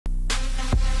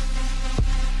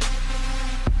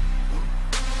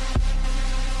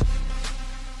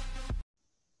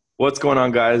What's going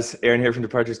on, guys? Aaron here from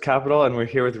Departures Capital, and we're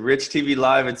here with Rich TV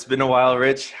Live. It's been a while,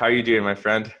 Rich. How are you doing, my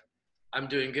friend? I'm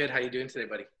doing good. How you doing today,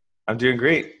 buddy? I'm doing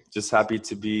great. Just happy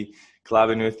to be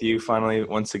collabing with you finally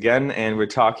once again, and we're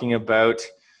talking about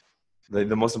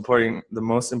the most important,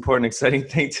 exciting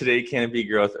thing today: Canopy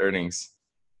growth earnings.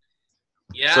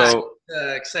 Yeah, so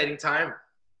exciting time.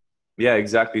 Yeah,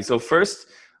 exactly. So first,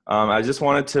 I just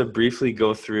wanted to briefly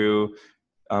go through.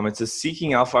 It's a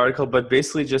Seeking Alpha article, but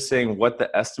basically just saying what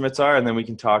the estimates are, and then we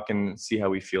can talk and see how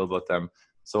we feel about them.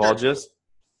 So I'll just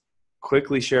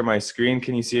quickly share my screen.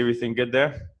 Can you see everything good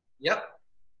there? Yep.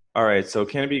 All right. So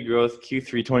Canopy growth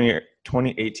Q3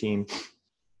 2018.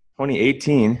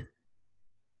 2018.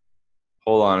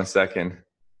 Hold on a second.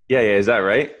 Yeah. Is that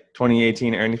right?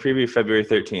 2018 earnings preview, February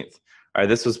 13th. All right.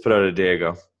 This was put out a day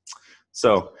ago.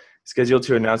 So scheduled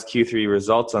to announce Q3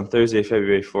 results on Thursday,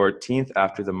 February 14th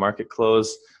after the market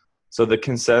close. So the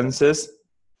consensus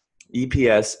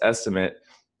EPS estimate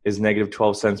is negative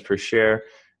 12 cents per share,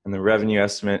 and the revenue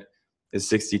estimate is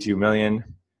 62 million.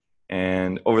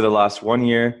 And over the last 1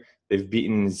 year, they've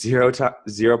beaten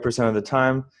 0% of the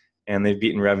time, and they've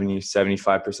beaten revenue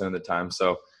 75% of the time.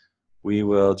 So we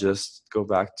will just go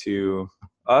back to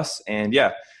us. And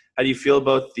yeah, how do you feel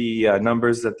about the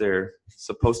numbers that they're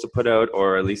supposed to put out,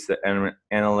 or at least the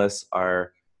analysts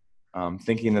are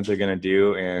thinking that they're going to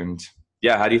do? And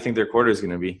yeah, how do you think their quarter is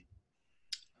going to be?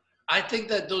 I think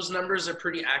that those numbers are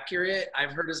pretty accurate.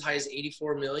 I've heard as high as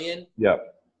 84 million. Yeah.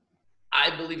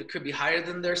 I believe it could be higher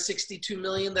than their 62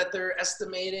 million that they're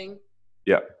estimating.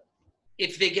 Yeah.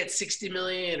 If they get 60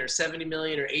 million or 70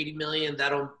 million or 80 million,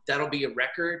 that'll be a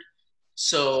record.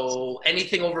 So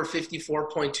anything over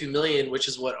 54.2 million, which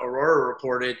is what Aurora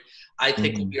reported, I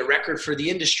think will be a record for the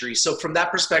industry. So from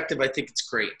that perspective, I think it's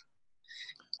great.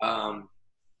 I've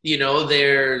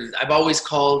always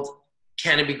called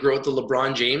Canopy Growth the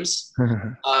LeBron James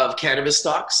of cannabis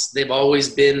stocks. They've always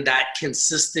been that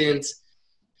consistent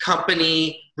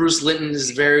company. Bruce Linton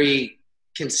is very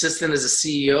consistent as a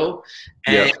CEO,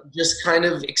 and just kind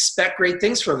of expect great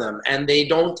things from them. And they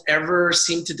don't ever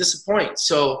seem to disappoint.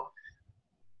 So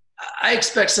I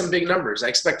expect some big numbers. I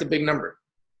expect a big number.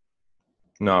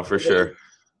 No, for sure.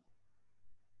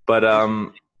 But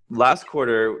last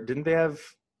quarter,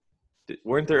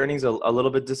 weren't their earnings a little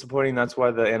bit disappointing? That's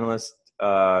why the analysts,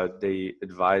 they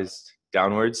advised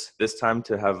downwards this time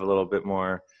to have a little bit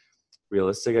more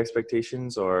realistic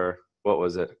expectations, or what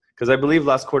was it? Because I believe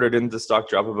last quarter, didn't the stock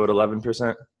drop about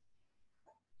 11%?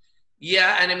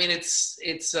 Yeah, and I mean, it's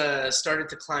started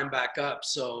to climb back up.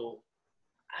 So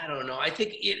I don't know. I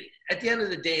think at the end of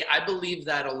the day, I believe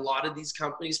that a lot of these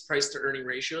companies' price to earning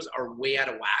ratios are way out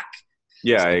of whack.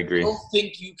 Yeah, so I agree. I don't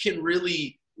think you can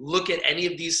really look at any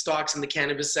of these stocks in the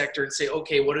cannabis sector and say,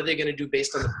 okay, what are they going to do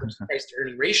based on the price to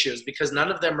earning ratios? Because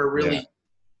none of them are really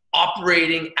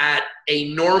operating at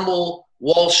a normal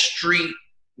Wall Street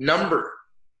number.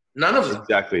 None of them.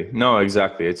 Exactly. No,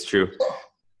 exactly. It's true.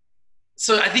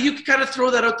 So I think you can kind of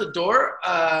throw that out the door,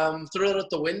 throw it out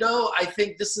the window. I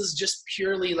think this is just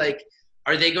purely like,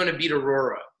 are they going to beat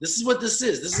Aurora? This is what this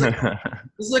is. This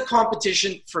is a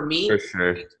competition for me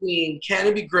between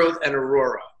Canopy Growth and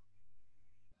Aurora.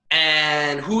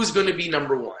 And who's going to be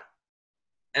number one?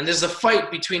 And there's a fight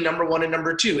between number one and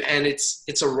number two, and it's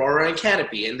Aurora and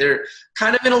Canopy, and they're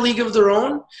kind of in a league of their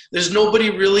own. There's nobody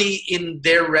really in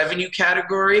their revenue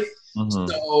category.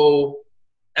 So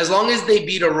as long as they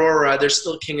beat Aurora, they're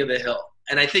still king of the hill.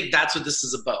 And I think that's what this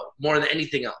is about, more than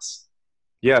anything else.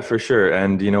 Yeah, for sure.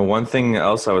 And, one thing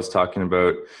else I was talking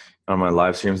about on my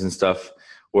live streams and stuff,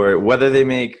 where whether they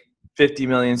make 50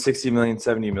 million, 60 million,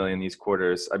 70 million these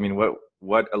quarters, I mean,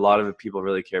 what a lot of people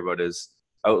really care about is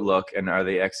outlook, and are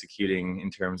they executing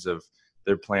in terms of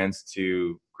their plans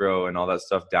to grow and all that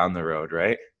stuff down the road,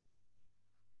 right?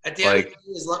 At the end of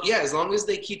the day, as long as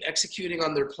they keep executing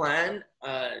on their plan,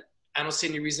 I don't see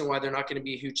any reason why they're not going to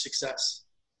be a huge success.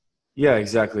 Yeah,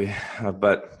 exactly.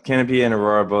 But Canopy and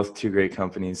Aurora are both two great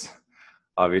companies.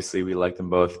 Obviously, we like them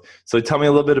both. So tell me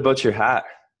a little bit about your hat.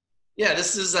 Yeah,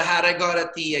 this is a hat I got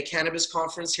at the Cannabis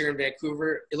conference here in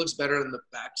Vancouver. It looks better on the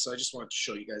back, so I just wanted to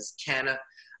show you guys. Canna.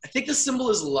 I think the symbol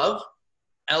is love.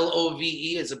 LOVE.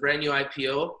 It's a brand new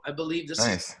IPO. I believe this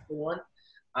is the one.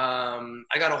 I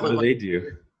got a whole. What do they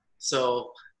do?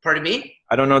 So, pardon me?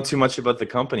 I don't know too much about the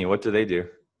company. What do they do?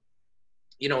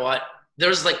 You know what?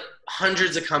 There's like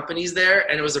hundreds of companies there,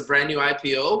 and it was a brand new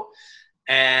IPO.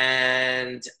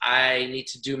 And I need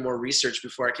to do more research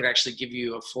before I can actually give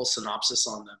you a full synopsis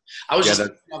on them. I was just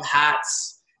thinking of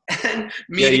hats and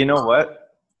meeting. Yeah, you know what?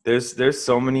 There's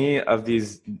so many of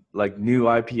these like new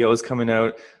IPOs coming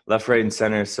out left, right, and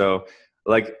center. So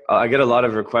like I get a lot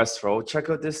of requests for, oh, check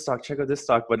out this stock,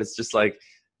 but it's just like,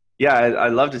 yeah, I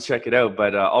love to check it out,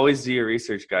 but always do your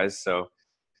research, guys. So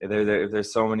if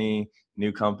there's so many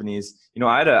new companies,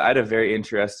 I had a very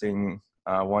interesting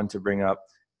one to bring up.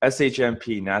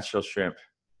 SHMP, Natural Shrimp.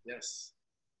 Yes.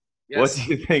 What do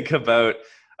you think about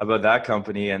that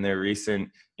company and their recent,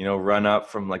 run up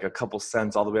from like a couple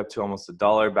cents all the way up to almost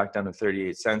 $1, back down to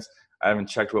 38 cents? I haven't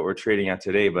checked what we're trading at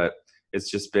today, but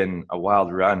it's just been a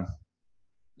wild run.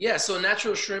 Yeah, so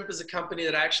Natural Shrimp is a company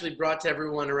that I actually brought to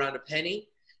everyone around a penny.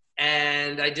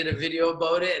 And I did a video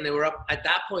about it, and they were up at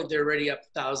that point. They're already up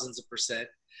thousands of %.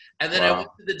 And then I went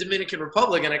to the Dominican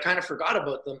Republic, and I kind of forgot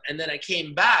about them. And then I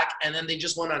came back, and then they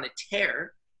just went on a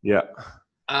tear. Yeah.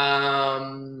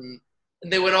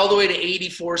 They went all the way to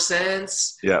 84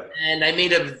 cents. Yeah. And I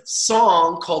made a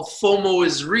song called FOMO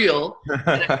is Real.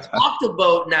 And I talked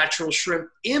about Natural Shrimp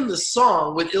in the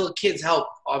song with Ill Kid's help,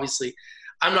 obviously.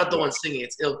 I'm not the one singing.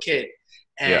 It's Ill Kid.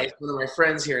 And it's one of my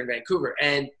friends here in Vancouver.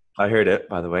 And I heard it,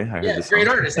 by the way. I heard this great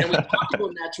song. artist. And we talked about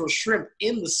Natural Shrimp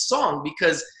in the song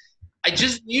because I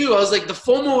just knew, I was like, the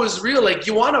FOMO is real. Like,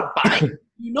 you want to buy it.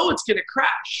 You know it's going to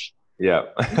crash. Yeah.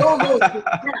 You don't know it's going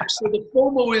to crash. So the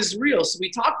FOMO is real. So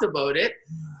we talked about it,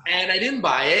 and I didn't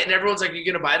buy it. And everyone's like, you're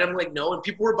going to buy it? I'm like, no. And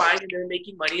people were buying, and they're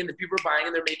making money. And the people were buying,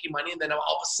 and they're making money. And then all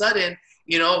of a sudden,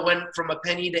 it went from a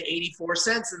penny to 84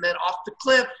 cents. And then off the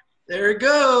cliff, there it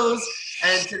goes.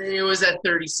 And today it was at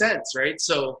 30 cents, right?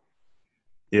 So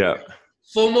yeah.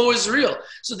 FOMO is real.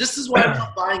 So this is why I'm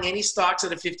not buying any stocks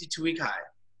at a 52-week high.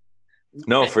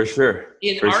 No, for sure.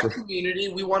 In our community,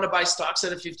 we want to buy stocks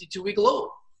at a 52-week low.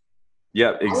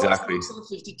 Yeah, exactly. I want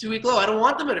stocks at a 52-week low. I don't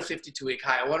want them at a 52-week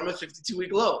high. I want them at a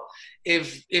 52-week low.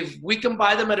 If we can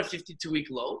buy them at a 52-week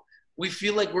low, we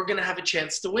feel like we're going to have a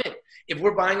chance to win. If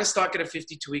we're buying a stock at a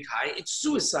 52-week high, it's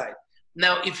suicide.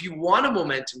 Now, if you want a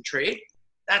momentum trade,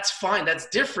 that's fine. That's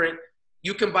different.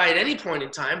 You can buy at any point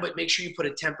in time, but make sure you put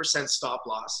a 10% stop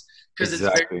loss because it's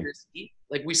very risky.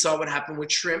 Like we saw what happened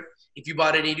with shrimp. If you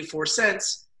bought at 84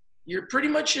 cents, you're pretty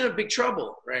much in a big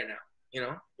trouble right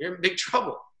now. You're in big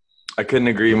trouble. I couldn't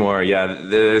agree more.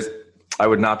 Yeah, I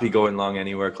would not be going long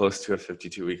anywhere close to a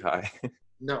 52-week high.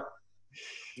 No.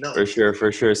 For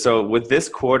sure. So with this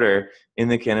quarter in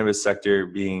the cannabis sector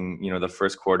being, the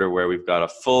first quarter where we've got a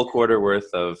full quarter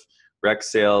worth of rec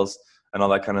sales and all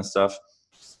that kind of stuff,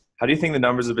 how do you think the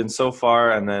numbers have been so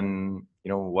far? And then,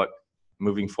 what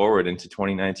moving forward into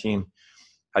 2019?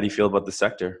 How do you feel about the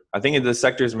sector? I think the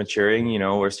sector is maturing.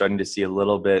 We're starting to see a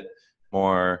little bit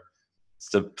more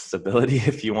stability,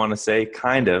 if you want to say,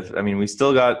 kind of. I mean, we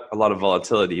still got a lot of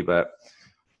volatility, but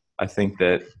I think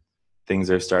that things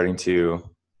are starting to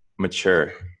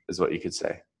mature, is what you could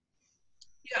say.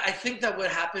 Yeah, I think that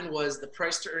what happened was the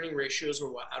price to earning ratios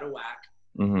were out of whack.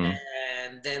 Mm-hmm.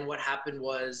 And then what happened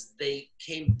was they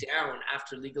came down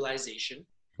after legalization.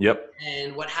 Yep.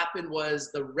 And what happened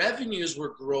was the revenues were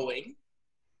growing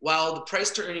while the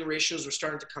price to earning ratios were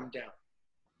starting to come down.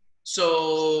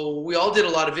 So we all did a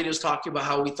lot of videos talking about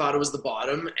how we thought it was the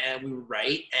bottom, and we were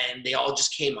right, and they all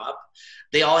just came up.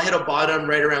 They all hit a bottom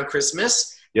right around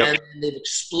Christmas, and they've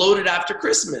exploded after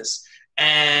Christmas.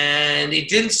 And it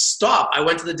didn't stop. I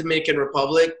went to the Dominican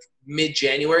Republic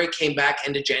mid-January, came back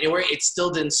end of January. It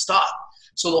still didn't stop.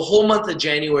 So the whole month of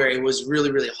January was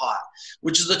really, really hot,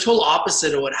 which is the total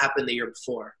opposite of what happened the year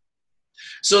before.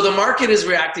 So the market is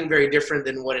reacting very different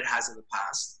than what it has in the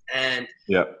past. And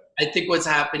I think what's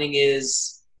happening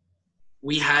is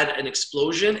we had an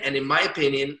explosion. And in my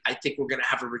opinion, I think we're going to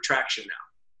have a retraction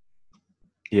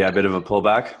now. Yeah, a bit of a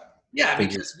pullback. Yeah,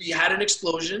 because we had an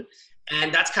explosion.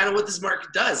 And that's kind of what this market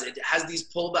does. It has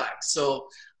these pullbacks. So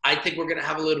I think we're going to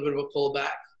have a little bit of a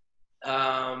pullback.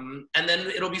 And then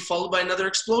it'll be followed by another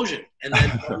explosion. And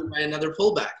then followed by another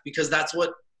pullback. Because that's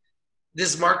what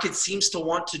this market seems to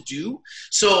want to do.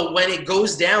 So when it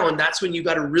goes down, that's when you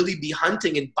got to really be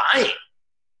hunting and buying.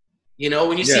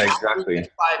 When you see exactly. at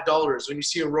 $5, when you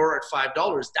see Aurora at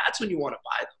 $5, that's when you want to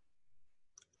buy them.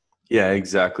 Yeah,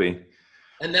 exactly.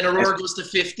 And then Aurora goes to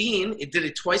 15. It did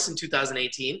it twice in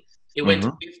 2018. It went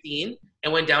to 15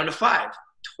 and went down to 5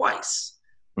 twice.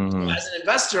 Mm-hmm. So as an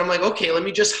investor, I'm like, okay, let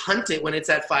me just hunt it when it's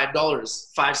at $5, $5,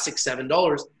 $6,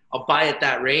 $7. I'll buy at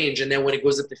that range. And then when it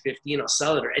goes up to 15, I'll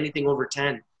sell it, or anything over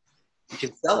 10, you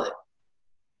can sell it.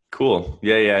 Cool.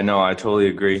 Yeah. No, I totally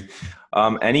agree.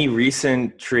 Any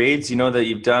recent trades, that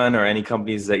you've done, or any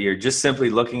companies that you're just simply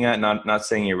looking at, not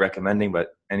saying you're recommending,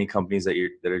 but any companies that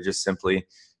are just simply,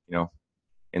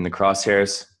 in the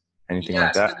crosshairs, anything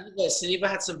like that? Canopy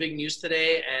had some big news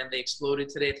today, and they exploded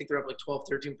today. I think they're up like 12,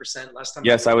 13% last time.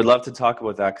 Yes, I would love to talk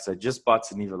about that because I just bought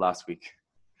Canopy last week.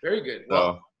 Very good.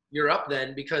 So, you're up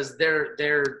then, because they're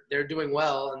doing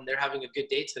well and they're having a good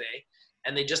day today,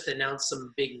 and they just announced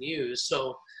some big news.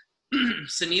 So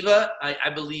Suniva, I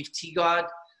believe T-God,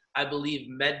 I believe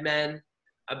MedMen,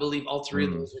 I believe all three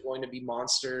of those are going to be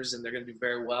monsters, and they're going to do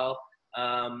very well.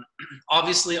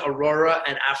 Obviously, Aurora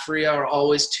and Afria are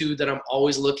always two that I'm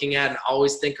always looking at and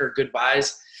always think are good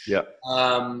buys. Yeah.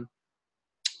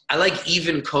 I like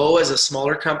Eve & Co. as a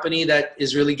smaller company that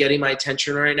is really getting my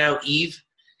attention right now. Eve.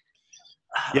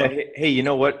 Yeah. Hey, you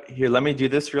know what? Here, let me do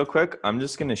this real quick. I'm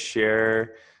just going to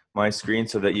share my screen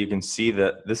so that you can see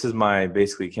that this is my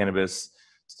basically cannabis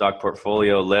stock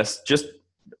portfolio list. Just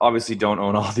obviously don't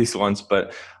own all these ones,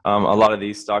 but a lot of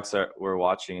these stocks we're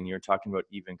watching, and you're talking about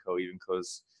Eve & Co. Eve & Co.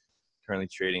 is currently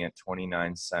trading at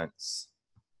 29 cents.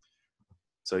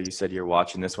 So you said you're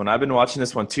watching this one. I've been watching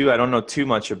this one too. I don't know too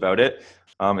much about it.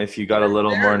 If you got a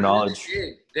little more knowledge.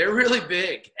 They're really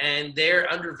big, and they're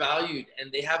undervalued,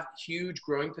 and they have huge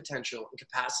growing potential and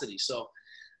capacity. So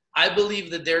I believe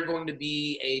that they're going to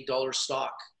be a dollar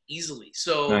stock easily.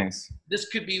 So nice. This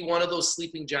could be one of those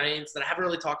sleeping giants that I haven't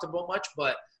really talked about much,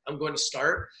 but I'm going to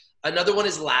start. Another one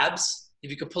is Labs. If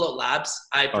you could pull out Labs,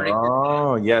 I predict.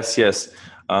 Oh, yes.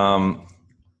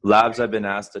 Labs I've been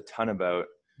asked a ton about.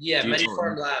 Yeah,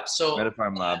 MediPharm Labs. So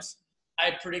MediPharm Labs.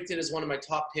 I predicted as one of my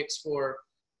top picks for,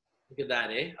 look at that,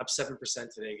 up 7%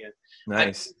 today again.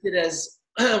 Nice. I predicted as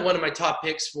one of my top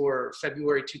picks for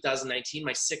February 2019,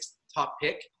 my 6th top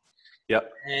pick.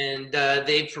 Yep. And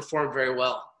they performed very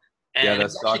well. And yeah,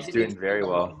 that stock's doing very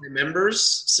well. The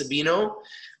members, Sabino,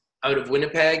 out of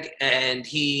Winnipeg, and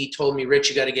he told me, Rich,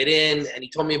 you got to get in. And he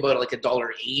told me about like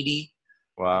 $1.80.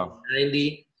 Wow.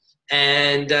 90.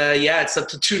 And yeah, it's up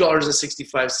to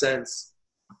 $2.65.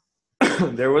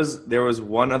 There was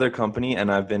one other company, and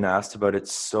I've been asked about it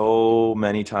so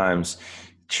many times.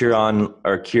 Chiron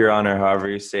or however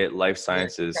you say it, Life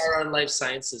Sciences. Chiron Life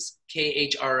Sciences,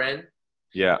 KHRN.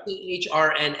 Yeah.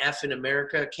 KHRNF in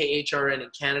America, KHRN in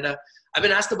Canada. I've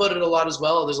been asked about it a lot as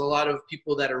well. There's a lot of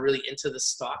people that are really into the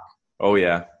stock. Oh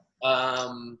yeah.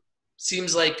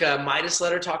 Seems like Midas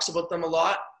Letter talks about them a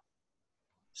lot.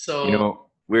 So you know,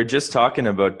 we're just talking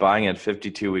about buying at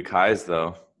 52-week highs,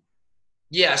 though.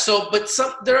 Yeah. So, but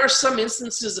there are some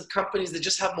instances of companies that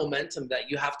just have momentum that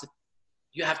you have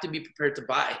to be prepared to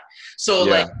buy. So,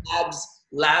 yeah. Like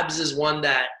Labs is one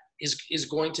that is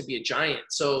going to be a giant.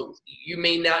 So you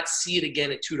may not see it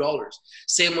again at $2.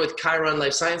 Same with Chiron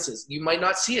Life Sciences. You might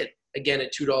not see it again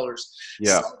at $2.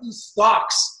 Yeah. Some of these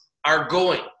stocks are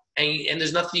going, and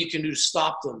there's nothing you can do to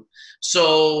stop them.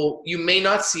 So you may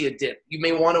not see a dip. You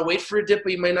may want to wait for a dip,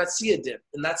 but you may not see a dip.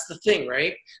 And that's the thing,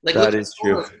 right? Like that is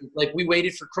true. Like we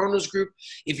waited for Chronos Group.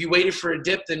 If you waited for a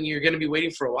dip, then you're going to be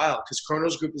waiting for a while, because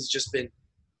Chronos Group has just been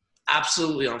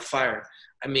absolutely on fire.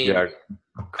 I mean, yeah,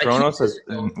 Chronos has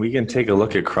been, we can take a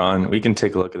look at Chron. We can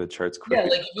take a look at the charts quickly. Yeah,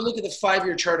 like if you look at the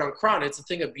 5-year chart on Chron, it's a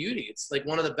thing of beauty. It's like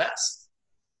one of the best.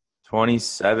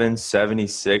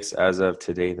 27.76 as of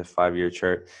today, the 5-year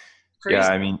chart. Crazy. Yeah,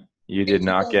 I mean, you did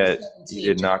not get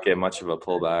much of a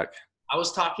pullback. I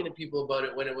was talking to people about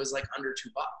it when it was like under $2.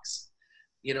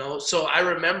 You know, so I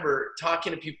remember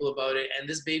talking to people about it, and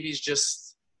this baby's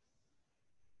just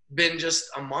been just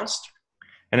a monster.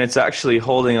 And it's actually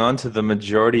holding on to the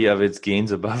majority of its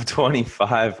gains above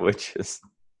 25, which is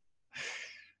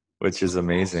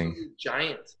amazing.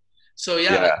 Giant. So yeah.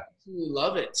 I absolutely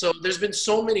love it. So there's been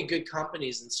so many good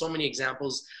companies and so many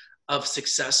examples of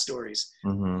success stories,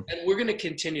 and we're going to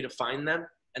continue to find them.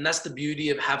 And that's the beauty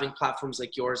of having platforms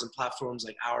like yours and platforms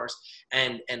like ours,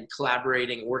 and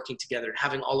collaborating, working together, and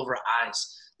having all of our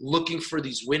eyes looking for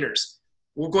these winners.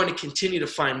 We're going to continue to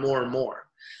find more and more.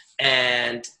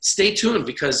 And stay tuned,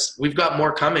 because we've got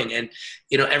more coming. And,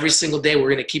 you know, every single day we're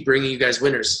going to keep bringing you guys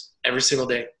winners every single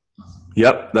day.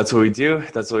 Yep, that's what we do.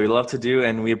 That's what we love to do.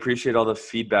 And we appreciate all the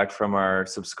feedback from our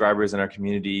subscribers and our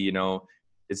community. You know,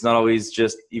 it's not always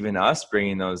just even us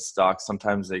bringing those stocks.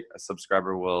 Sometimes a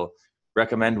subscriber will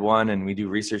recommend one, and we do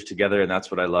research together. And that's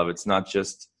what I love. It's not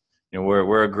just, you know,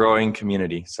 we're a growing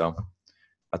community. So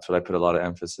that's what I put a lot of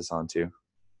emphasis on too.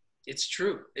 It's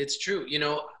true. It's true. You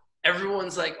know,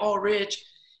 everyone's like, oh, Rich,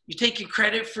 you're taking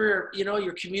credit for, you know,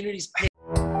 your community's pay.